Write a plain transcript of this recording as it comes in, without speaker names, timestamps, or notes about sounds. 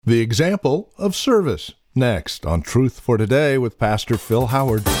The example of service, next on Truth for Today with Pastor Phil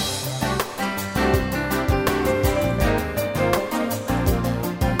Howard.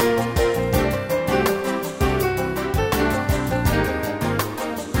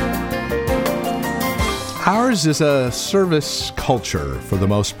 Ours is a service culture for the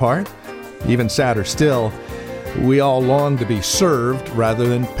most part. Even sadder still, we all long to be served rather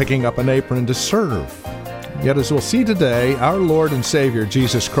than picking up an apron to serve. Yet as we'll see today, our Lord and Savior,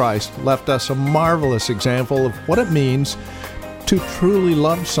 Jesus Christ, left us a marvelous example of what it means to truly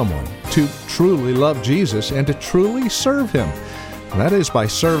love someone, to truly love Jesus, and to truly serve Him. And that is by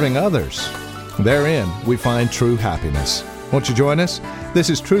serving others. Therein, we find true happiness. Won't you join us?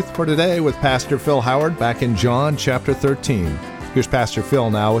 This is Truth for Today with Pastor Phil Howard back in John chapter 13. Here's Pastor Phil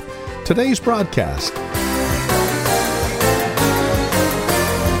now with today's broadcast.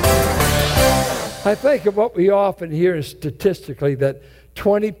 I think of what we often hear statistically, that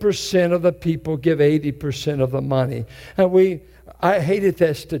 20% of the people give 80% of the money. And I hated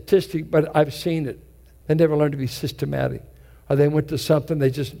that statistic, but I've seen it. They never learned to be systematic. Or they went to something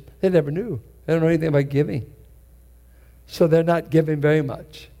they never knew. They don't know anything about giving. So they're not giving very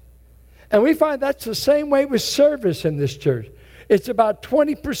much. And we find that's the same way with service in this church. It's about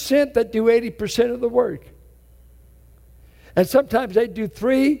 20% that do 80% of the work. And sometimes they do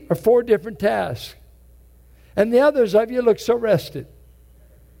 3 or 4 different tasks. And the others of you look so rested.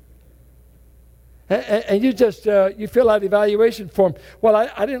 And you just, you fill out evaluation form. Well,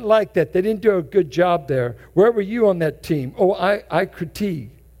 I didn't like that. They didn't do a good job there. Where were you on that team? Oh, I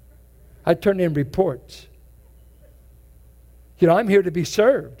critique. I turn in reports. You know, I'm here to be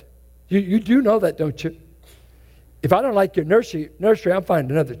served. You do know that, don't you? If I don't like your nursery, I'm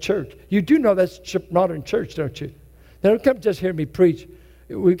finding another church. You do know that's modern church, don't you? Now, don't come just hear me preach.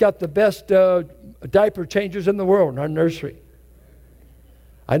 We've got the best diaper changers in the world in our nursery.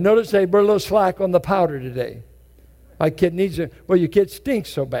 I noticed they were a little slack on the powder today. My kid needs it. Well, your kid stinks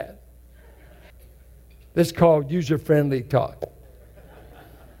so bad. This is called user-friendly talk.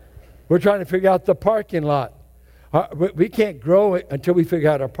 We're trying to figure out the parking lot. We can't grow it until we figure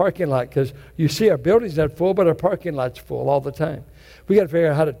out our parking lot, because you see our building's not full, but our parking lot's full all the time. We got to figure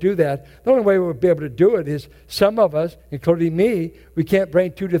out how to do that. The only way we'll be able to do it is some of us, including me, we can't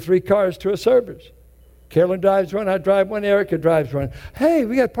bring 2 to 3 cars to a service. Carolyn drives one, I drive one, Erica drives one. Hey,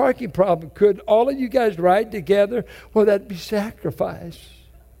 we got a parking problem. Could all of you guys ride together? Well, that'd be sacrifice.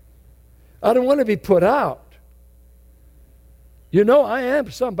 I don't want to be put out. You know I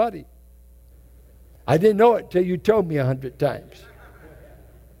am somebody. I didn't know it till you told me 100 times.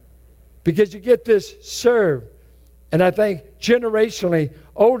 Because you get this serve. And I think generationally,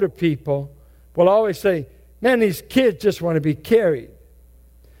 older people will always say, man, these kids just want to be carried.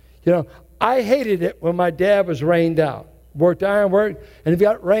 You know, I hated it when my dad was rained out. Worked ironwork, and if he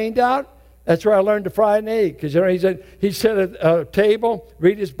got rained out, that's where I learned to fry an egg. Because, you know, he'd sit at a table,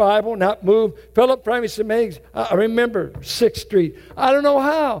 read his Bible, not move. Philip, fry me some eggs. I remember 6th Street. I don't know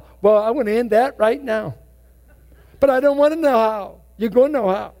how. Well, I want to end that right now. But I don't want to know how. You're going to know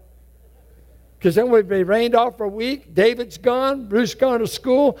how. Because then we'd be rained off for a week. David's gone. Bruce's gone to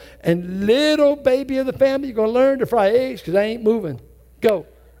school. And little baby of the family, you're going to learn to fry eggs because I ain't moving. Go.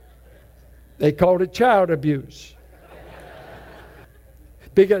 They called it child abuse.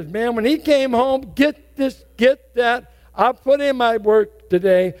 Because, man, when he came home, get this, get that. I put in my work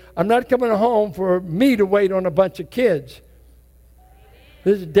today. I'm not coming home for me to wait on a bunch of kids.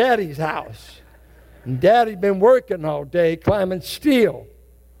 This is Daddy's house. And Daddy's been working all day, climbing steel.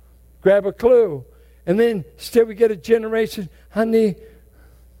 Grab a clue. And then still we get a generation, honey,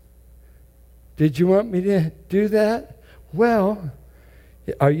 did you want me to do that? Well,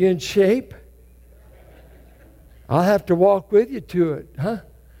 are you in shape? I'll have to walk with you to it, huh?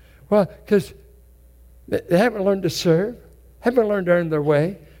 Well, because they haven't learned to serve, haven't learned to earn their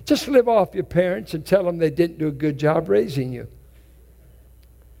way. Just live off your parents and tell them they didn't do a good job raising you.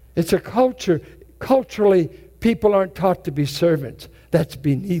 It's a culture. Culturally, people aren't taught to be servants. That's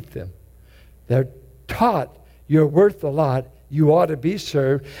beneath them. They're taught you're worth a lot, you ought to be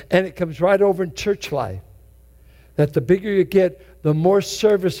served, and it comes right over in church life. That the bigger you get, the more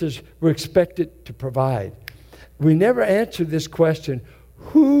services we're expected to provide. We never answer this question,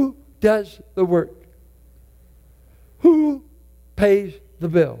 who does the work? Who pays the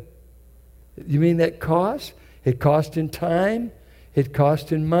bill? You mean that cost? It costs in time, it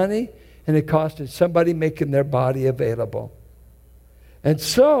costs in money, and it costs in somebody making their body available. And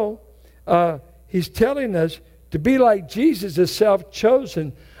so, he's telling us to be like Jesus is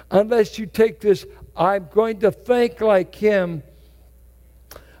self-chosen. Unless you take this, I'm going to think like him,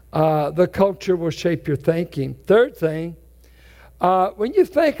 the culture will shape your thinking. Third thing, When you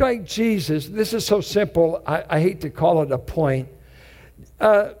think like Jesus, this is so simple, I hate to call it a point.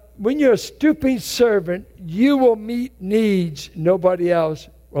 When you're a stooping servant, you will meet needs nobody else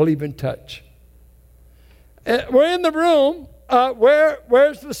will even touch. We're in the room.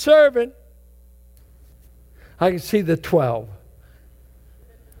 Where's the servant? I can see the 12.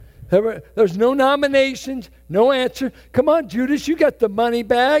 There's no nominations, no answer. Come on, Judas, you got the money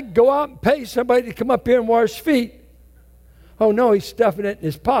bag. Go out and pay somebody to come up here and wash feet. Oh, no, he's stuffing it in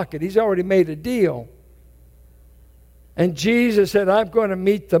his pocket. He's already made a deal. And Jesus said, I'm going to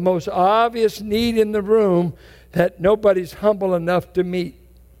meet the most obvious need in the room that nobody's humble enough to meet.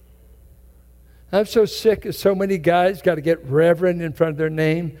 I'm so sick of so many guys got to get Reverend in front of their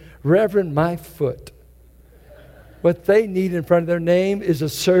name. Reverend my foot. What they need in front of their name is a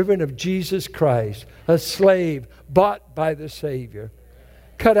servant of Jesus Christ, a slave bought by the Savior.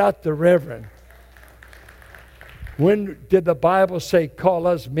 Cut out the Reverend. When did the Bible say, call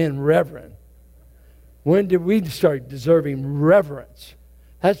us men reverend? When did we start deserving reverence?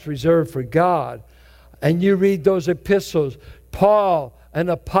 That's reserved for God. And you read those epistles, Paul, an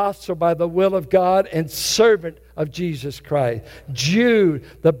apostle by the will of God and servant of Jesus Christ. Jude,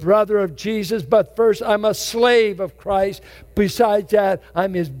 the brother of Jesus, but first I'm a slave of Christ. Besides that,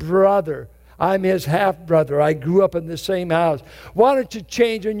 I'm his brother. I'm his half-brother. I grew up in the same house. Why don't you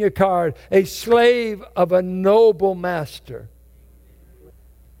change on your card, a slave of a noble master?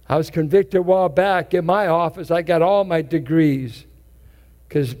 I was convicted a while back. In my office, I got all my degrees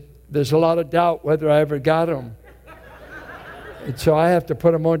because there's a lot of doubt whether I ever got them. And so I have to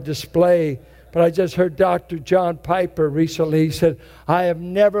put them on display. But I just heard Dr. John Piper recently. He said, I have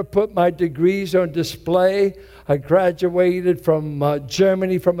never put my degrees on display. I graduated from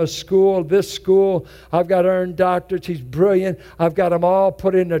Germany from a school, this school. I've got earned doctorates. He's brilliant. I've got them all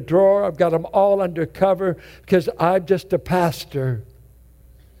put in a drawer. I've got them all under cover because I'm just a pastor.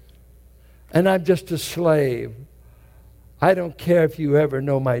 And I'm just a slave. I don't care if you ever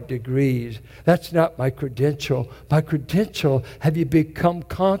know my degrees. That's not my credential. My credential, have you become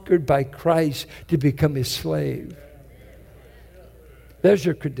conquered by Christ to become his slave? There's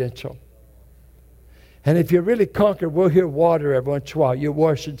your credential. And if you're really conquered, we'll hear water every once in a while. You're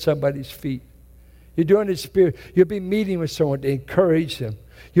washing somebody's feet. You're doing it in spirit. You'll be meeting with someone to encourage them.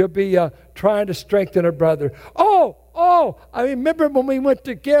 You'll be trying to strengthen a brother. Oh, I remember when we went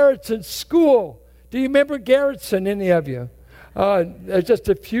to Garrettson school. Do you remember Garrettson, any of you? There's just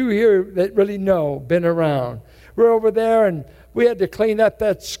a few here that really know, been around. We're over there, and we had to clean up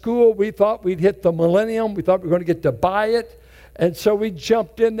that school. We thought we'd hit the millennium. We thought we were going to get to buy it. And so we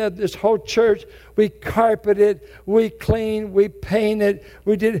jumped in there, this whole church. We carpeted, we cleaned, we painted.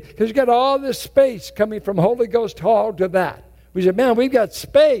 We did it because we got all this space coming from Holy Ghost Hall to that. We said, man, we've got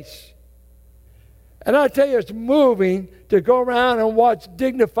space. And I tell you, it's moving to go around and watch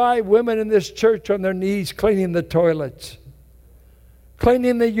dignified women in this church on their knees cleaning the toilets,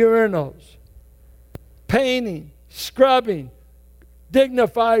 cleaning the urinals, painting, scrubbing,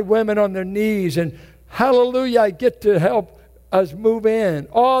 dignified women on their knees. And hallelujah, I get to help us move in.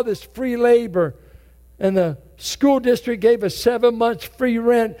 All this free labor. And the school district gave us 7 months free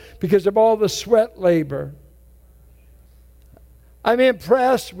rent because of all the sweat labor. I'm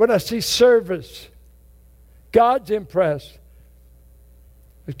impressed when I see service. God's impressed.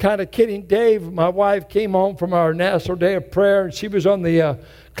 I was kind of kidding Dave. My wife came home from our National Day of Prayer, and she was on the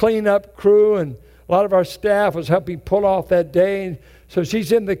cleanup crew, and a lot of our staff was helping pull off that day. And so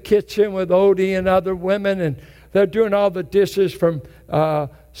she's in the kitchen with Odie and other women, and they're doing all the dishes from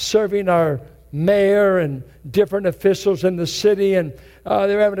serving our mayor and different officials in the city, and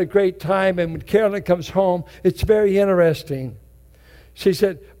they're having a great time. And when Carolyn comes home, it's very interesting. She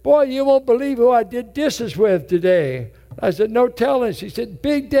said, boy, you won't believe who I did dishes with today. I said, no telling. She said,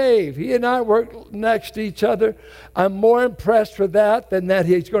 Big Dave. He and I work next to each other. I'm more impressed with that than that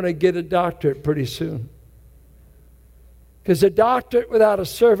he's going to get a doctorate pretty soon. Because a doctorate without a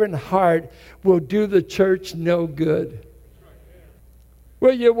servant heart will do the church no good.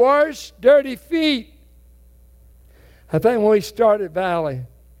 Will you wash dirty feet? I think when we started Valley,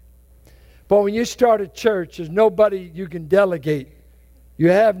 but when you start a church, there's nobody you can delegate. You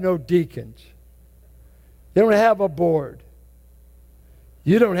have no deacons. You don't have a board.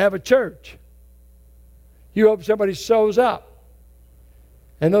 You don't have a church. You hope somebody shows up.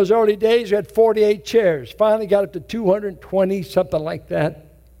 In those early days, you had 48 chairs. Finally got up to 220, something like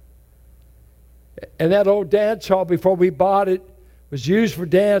that. And that old dance hall, before we bought it, was used for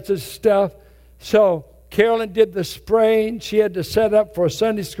dances and stuff. So Carolyn did the spraying. She had to set up for a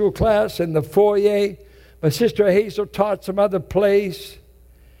Sunday school class in the foyer. My sister Hazel taught some other place.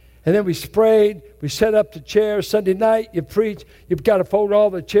 And then we sprayed. We set up the chairs. Sunday night, you preach. You've got to fold all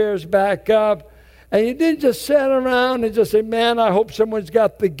the chairs back up. And you didn't just sit around and just say, man, I hope someone's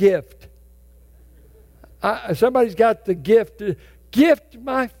got the gift. Somebody's got the gift. Gift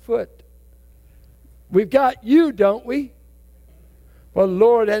my foot. We've got you, don't we? Well, the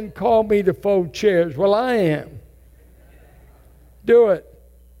Lord hadn't called me to fold chairs. Well, I am. Do it.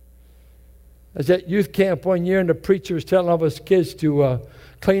 I was at youth camp one year, and the preacher was telling all of us kids to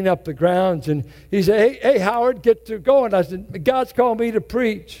clean up the grounds. And he said, hey, Howard, get to going. I said, God's called me to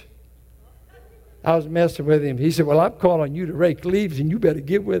preach. I was messing with him. He said, well, I'm calling you to rake leaves, and you better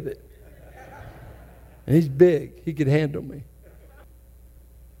get with it. And he's big. He could handle me.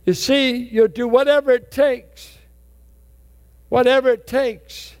 You see, you'll do whatever it takes. Whatever it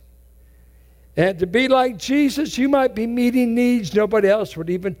takes. And to be like Jesus, you might be meeting needs nobody else would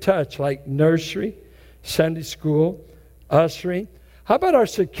even touch, like nursery, Sunday school, ushering. How about our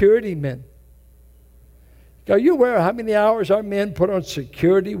security men? Are you aware of how many hours our men put on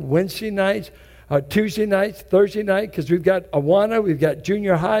security Wednesday nights, Tuesday nights, Thursday night? Because we've got Awana, we've got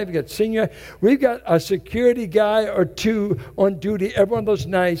junior high, we've got senior. We've got a security guy or two on duty every one of those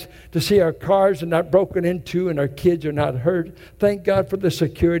nights to see our cars are not broken into and our kids are not hurt. Thank God for the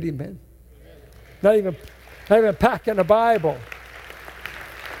security men. Not even packing a Bible.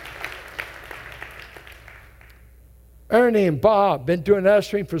 Ernie and Bob been doing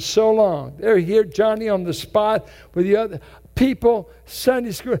ushering for so long. They're here, Johnny on the spot with the other people,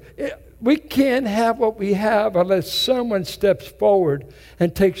 Sunday school. We can't have what we have unless someone steps forward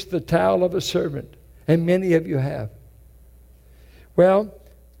and takes the towel of a servant. And many of you have. Well,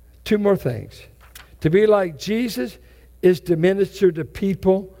 two more things. To be like Jesus is to minister to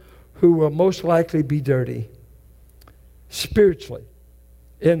people who will most likely be dirty spiritually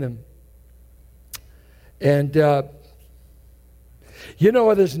in them. And you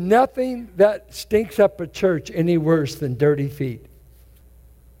know, there's nothing that stinks up a church any worse than dirty feet.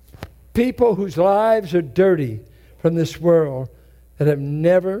 People whose lives are dirty from this world that have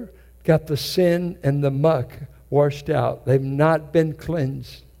never got the sin and the muck washed out. They've not been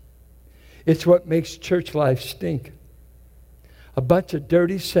cleansed. It's what makes church life stink. A bunch of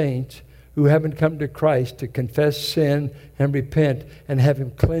dirty saints who haven't come to Christ to confess sin and repent and have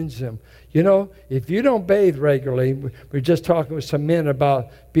Him cleanse them. You know, if you don't bathe regularly, we're just talking with some men about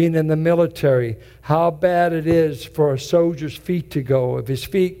being in the military, how bad it is for a soldier's feet to go. If his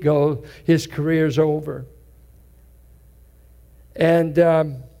feet go, his career's over. And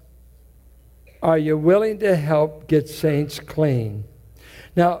are you willing to help get saints clean?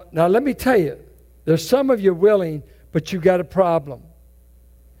 Now let me tell you, there's some of you willing, but you got a problem.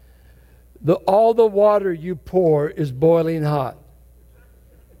 All the water you pour is boiling hot.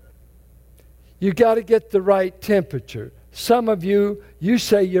 You got to get the right temperature. Some of you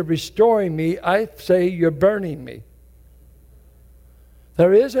say you're restoring me. I say you're burning me.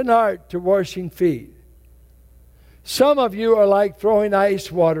 There is an art to washing feet. Some of you are like throwing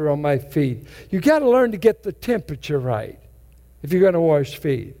ice water on my feet. You got to learn to get the temperature right if you're going to wash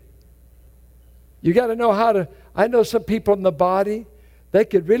feet. You got to know how to. I know some people in the body, they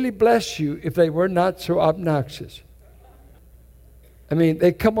could really bless you if they were not so obnoxious. I mean,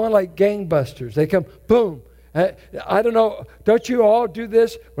 they come on like gangbusters. They come, boom. I don't know, don't you all do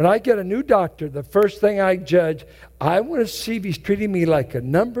this? When I get a new doctor, the first thing I judge, I want to see if he's treating me like a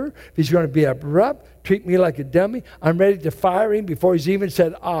number, if he's going to be abrupt, treat me like a dummy. I'm ready to fire him before he's even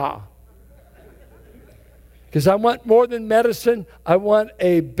said, ah. Because I want more than medicine. I want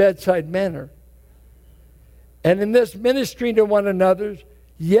a bedside manner. And in this ministry to one another,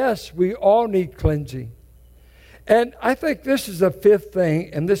 yes, we all need cleansing. And I think this is the fifth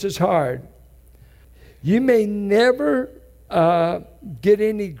thing, and this is hard. You may never get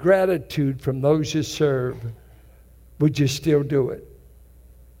any gratitude from those you serve. Would you still do it?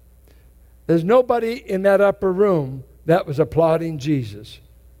 There's nobody in that upper room that was applauding Jesus.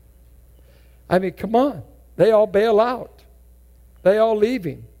 I mean, come on. They all bail out. They all leave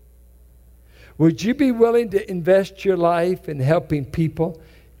Him. Would you be willing to invest your life in helping people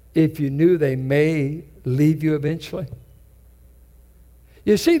if you knew they may leave you eventually?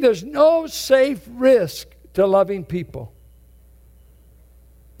 You see, there's no safe risk to loving people.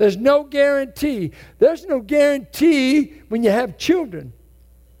 There's no guarantee. There's no guarantee when you have children.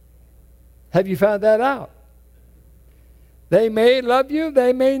 Have you found that out? They may love you,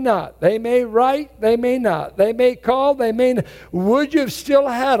 they may not. They may write, they may not. They may call, they may not. Would you have still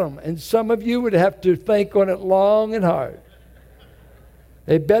had them? And some of you would have to think on it long and hard.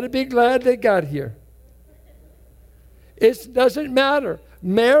 They better be glad they got here. It doesn't matter.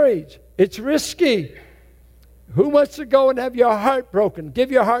 Marriage, it's risky. Who wants to go and have your heart broken?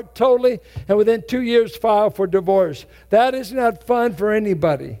 Give your heart totally, and within 2 years file for divorce. That is not fun for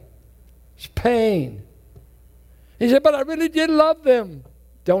anybody. It's pain. He said, but I really did love them.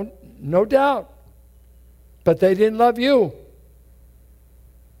 No doubt. But they didn't love you.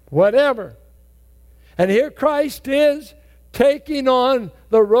 Whatever. And here Christ is taking on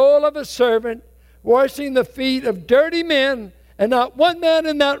the role of a servant, washing the feet of dirty men, and not one man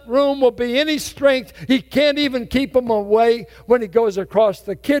in that room will be any strength. He can't even keep them away when he goes across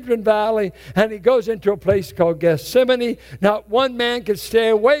the Kidron Valley and he goes into a place called Gethsemane. Not one man can stay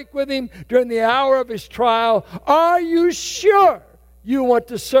awake with him during the hour of his trial. Are you sure you want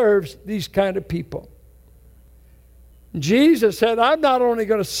to serve these kind of people? Jesus said, I'm not only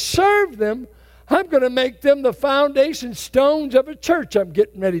going to serve them, I'm going to make them the foundation stones of a church I'm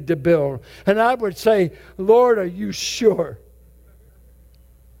getting ready to build. And I would say, Lord, are you sure?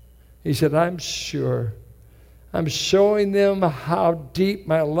 He said, I'm sure. I'm showing them how deep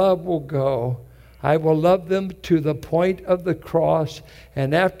my love will go. I will love them to the point of the cross,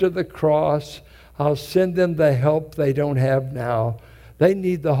 and after the cross, I'll send them the help they don't have now. They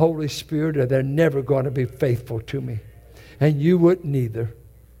need the Holy Spirit, or they're never going to be faithful to me. And you wouldn't either.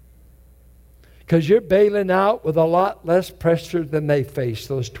 Because you're bailing out with a lot less pressure than they face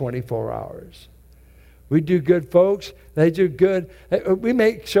those 24 hours. We do good, folks. They do good. We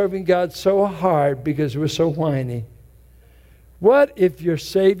make serving God so hard because we're so whiny. What if your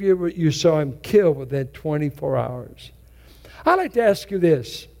Savior, you saw him killed within 24 hours? I'd like to ask you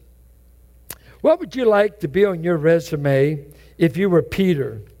this. What would you like to be on your resume if you were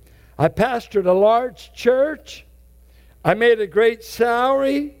Peter? I pastored a large church. I made a great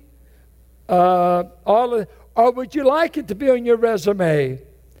salary. Or would you like it to be on your resume?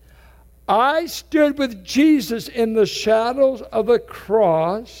 I stood with Jesus in the shadows of the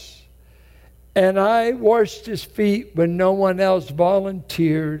cross, and I washed his feet when no one else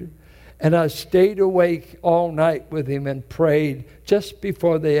volunteered, and I stayed awake all night with him and prayed just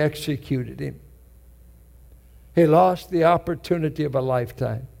before they executed him. He lost the opportunity of a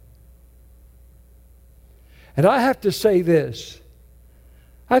lifetime. And I have to say this.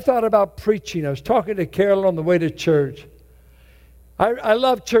 I thought about preaching. I was talking to Carol on the way to church. I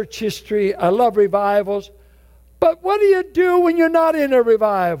love church history. I love revivals. But what do you do when you're not in a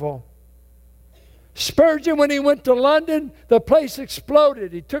revival? Spurgeon, when he went to London, the place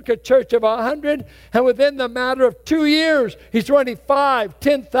exploded. He took a church of 100, and within the matter of 2 years, he's running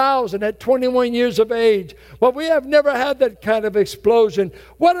 10,000 at 21 years of age. Well, we have never had that kind of explosion.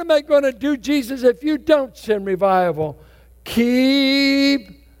 What am I going to do, Jesus, if you don't send revival?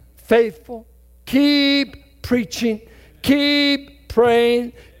 Keep faithful. Keep preaching. Keep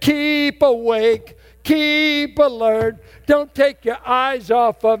praying, keep awake, keep alert. Don't take your eyes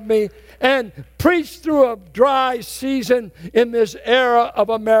off of me, and preach through a dry season in this era of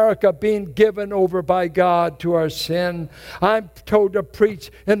America being given over by God to our sin. I'm told to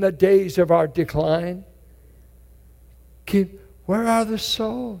preach in the days of our decline. Where are the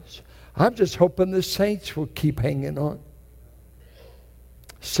souls? I'm just hoping the saints will keep hanging on.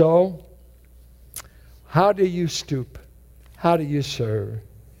 So, how do you stoop? How do you serve?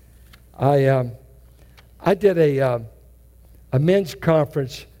 I did a men's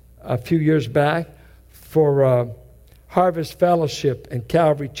conference a few years back for Harvest Fellowship and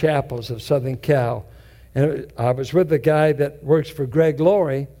Calvary Chapels of Southern Cal. And I was with the guy that works for Greg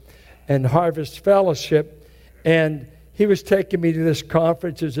Laurie and Harvest Fellowship, and he was taking me to this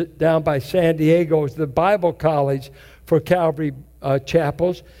conference. It's down by San Diego. It's the Bible College for Calvary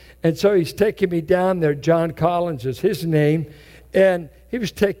Chapels. And so he's taking me down there. John Collins is his name. And he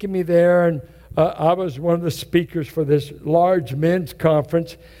was taking me there, and I was one of the speakers for this large men's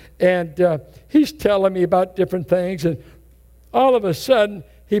conference. And he's telling me about different things. And all of a sudden,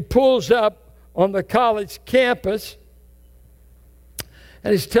 he pulls up on the college campus,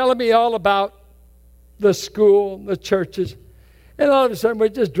 and he's telling me all about the school, the churches. And all of a sudden, we're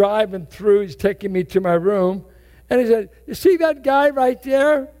just driving through. He's taking me to my room. And he said, you see that guy right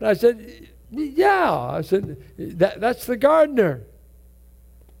there? And I said, yeah. I said, that's the gardener.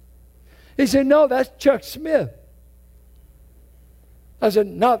 He said, no, that's Chuck Smith. I said,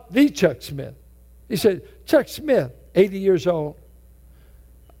 not the Chuck Smith. He said, Chuck Smith, 80 years old.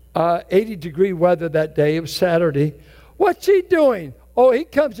 80-degree weather that day. It was Saturday. What's he doing? Oh, he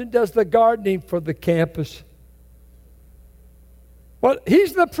comes and does the gardening for the campus. Well,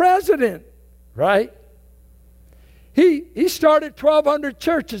 he's the president, right? He started 1,200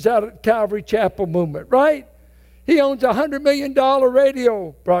 churches out of the Calvary Chapel movement, right? He owns a $100 million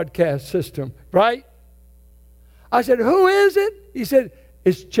radio broadcast system, right? I said, who is it? He said,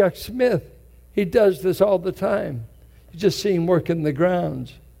 it's Chuck Smith. He does this all the time. You just see him working the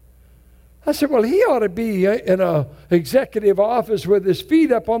grounds. I said, well, he ought to be in an executive office with his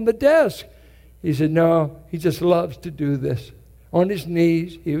feet up on the desk. He said, no, he just loves to do this. On his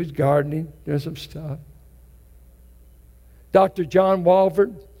knees, he was gardening, doing some stuff. Dr. John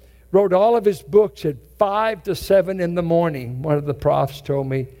Walvoord wrote all of his books at 5 to 7 in the morning, one of the profs told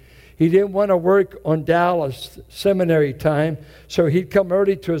me. He didn't want to work on Dallas seminary time, so he'd come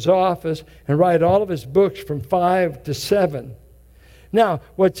early to his office and write all of his books from 5 to 7. Now,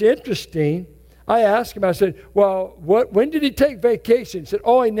 what's interesting, I asked him, I said, well, when did he take vacation? He said,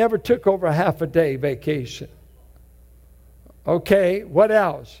 oh, he never took over a half a day vacation. Okay, what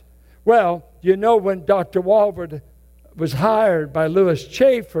else? Well, you know when Dr. Walvoord was hired by Lewis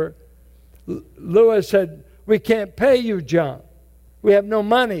Chafer, Lewis said, we can't pay you, John. We have no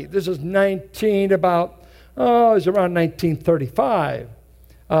money. This is it was around 1935.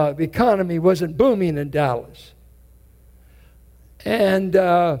 The economy wasn't booming in Dallas. And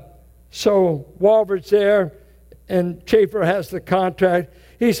so Walvoord's there, and Chafer has the contract.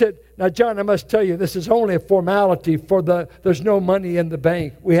 He said, now, John, I must tell you, this is only a formality there's no money in the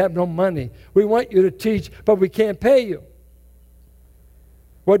bank. We have no money. We want you to teach, but we can't pay you.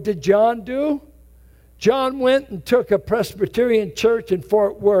 What did John do? John went and took a Presbyterian church in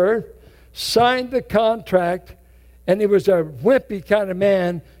Fort Worth, signed the contract, and he was a wimpy kind of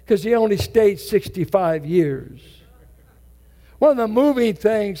man because he only stayed 65 years. One of the moving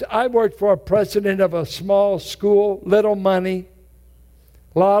things, I worked for a president of a small school, little money,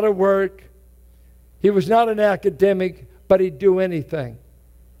 a lot of work. He was not an academic, but he'd do anything.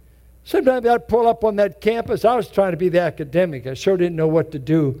 Sometimes I'd pull up on that campus. I was trying to be the academic. I sure didn't know what to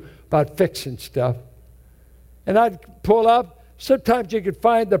do about fixing stuff. And I'd pull up. Sometimes you could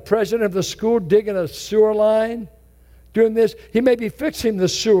find the president of the school digging a sewer line, doing this. He may be fixing the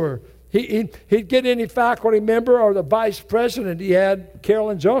sewer. He'd get any faculty member or the vice president he had,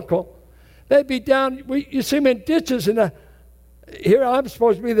 Carolyn's uncle. They'd be down. You see them in ditches. And here I'm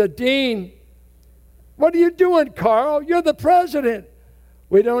supposed to be the dean. What are you doing, Carl? You're the president.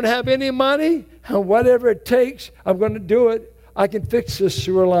 We don't have any money, and whatever it takes, I'm going to do it. I can fix this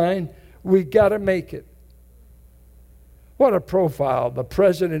sewer line. We got to make it. What a profile, the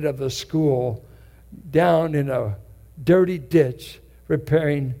president of the school down in a dirty ditch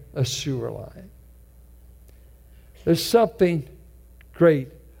repairing a sewer line. There's something great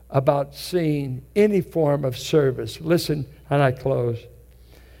about seeing any form of service. Listen, and I close.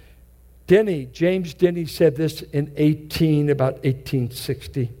 James Denny said this in about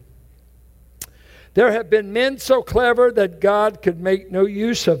 1860. There have been men so clever that God could make no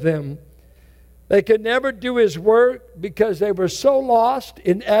use of them. They could never do his work because they were so lost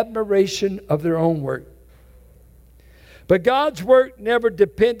in admiration of their own work. But God's work never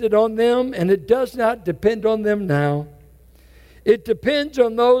depended on them, and it does not depend on them now. It depends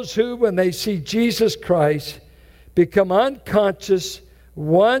on those who, when they see Jesus Christ, become unconscious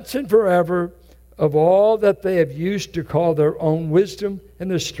once and forever of all that they have used to call their own wisdom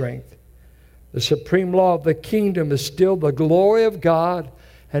and their strength. The supreme law of the kingdom is still the glory of God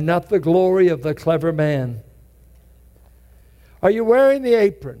and not the glory of the clever man. Are you wearing the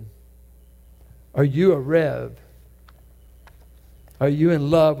apron? Are you a rev? Are you in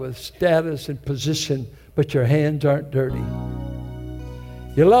love with status and position, but your hands aren't dirty?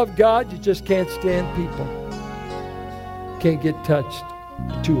 You love God, you just can't stand people. Can't get touched.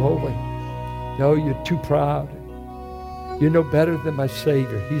 You're too holy. No, you're too proud. You're no better than my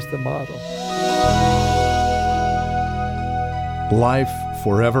Savior. He's the model. Life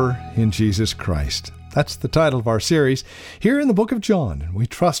forever in Jesus Christ. That's the title of our series here in the book of John. We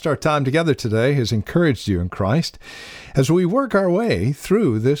trust our time together today has encouraged you in Christ as we work our way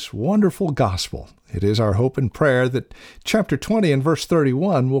through this wonderful gospel. It is our hope and prayer that chapter 20 and verse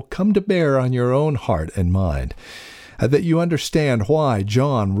 31 will come to bear on your own heart and mind, that you understand why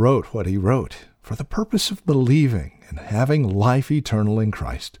John wrote what he wrote, for the purpose of believing and having life eternal in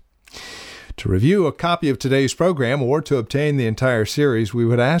Christ. To review a copy of today's program or to obtain the entire series, we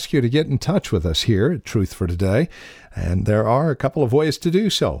would ask you to get in touch with us here at Truth for Today, and there are a couple of ways to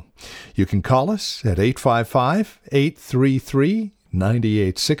do so. You can call us at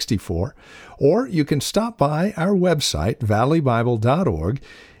 855-833-9864, or you can stop by our website, valleybible.org,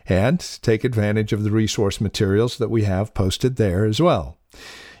 and take advantage of the resource materials that we have posted there as well.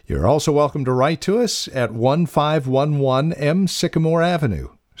 You're also welcome to write to us at 1511 M. Sycamore Avenue,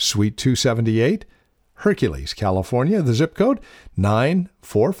 Suite 278, Hercules, California, the zip code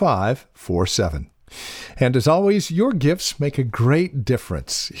 94547. And as always, your gifts make a great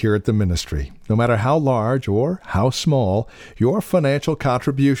difference here at the ministry. No matter how large or how small, your financial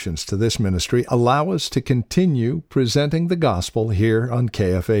contributions to this ministry allow us to continue presenting the gospel here on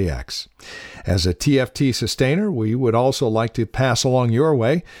KFAX. As a TFT sustainer, we would also like to pass along your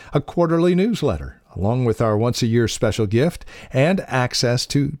way a quarterly newsletter, along with our once-a-year special gift and access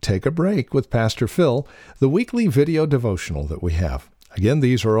to Take a Break with Pastor Phil, the weekly video devotional that we have. Again,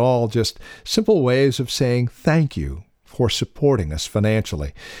 these are all just simple ways of saying thank you for supporting us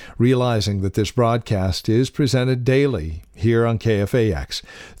financially, realizing that this broadcast is presented daily here on KFAX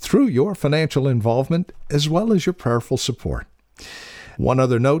through your financial involvement as well as your prayerful support. One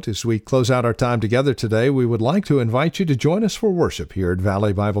other note as we close out our time together today, we would like to invite you to join us for worship here at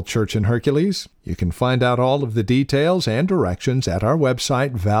Valley Bible Church in Hercules. You can find out all of the details and directions at our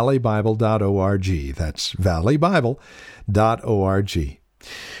website, valleybible.org. That's valleybible.org.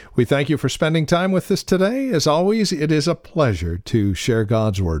 We thank you for spending time with us today. As always, it is a pleasure to share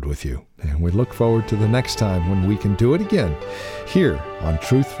God's Word with you. And we look forward to the next time when we can do it again here on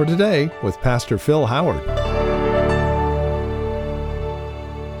Truth for Today with Pastor Phil Howard.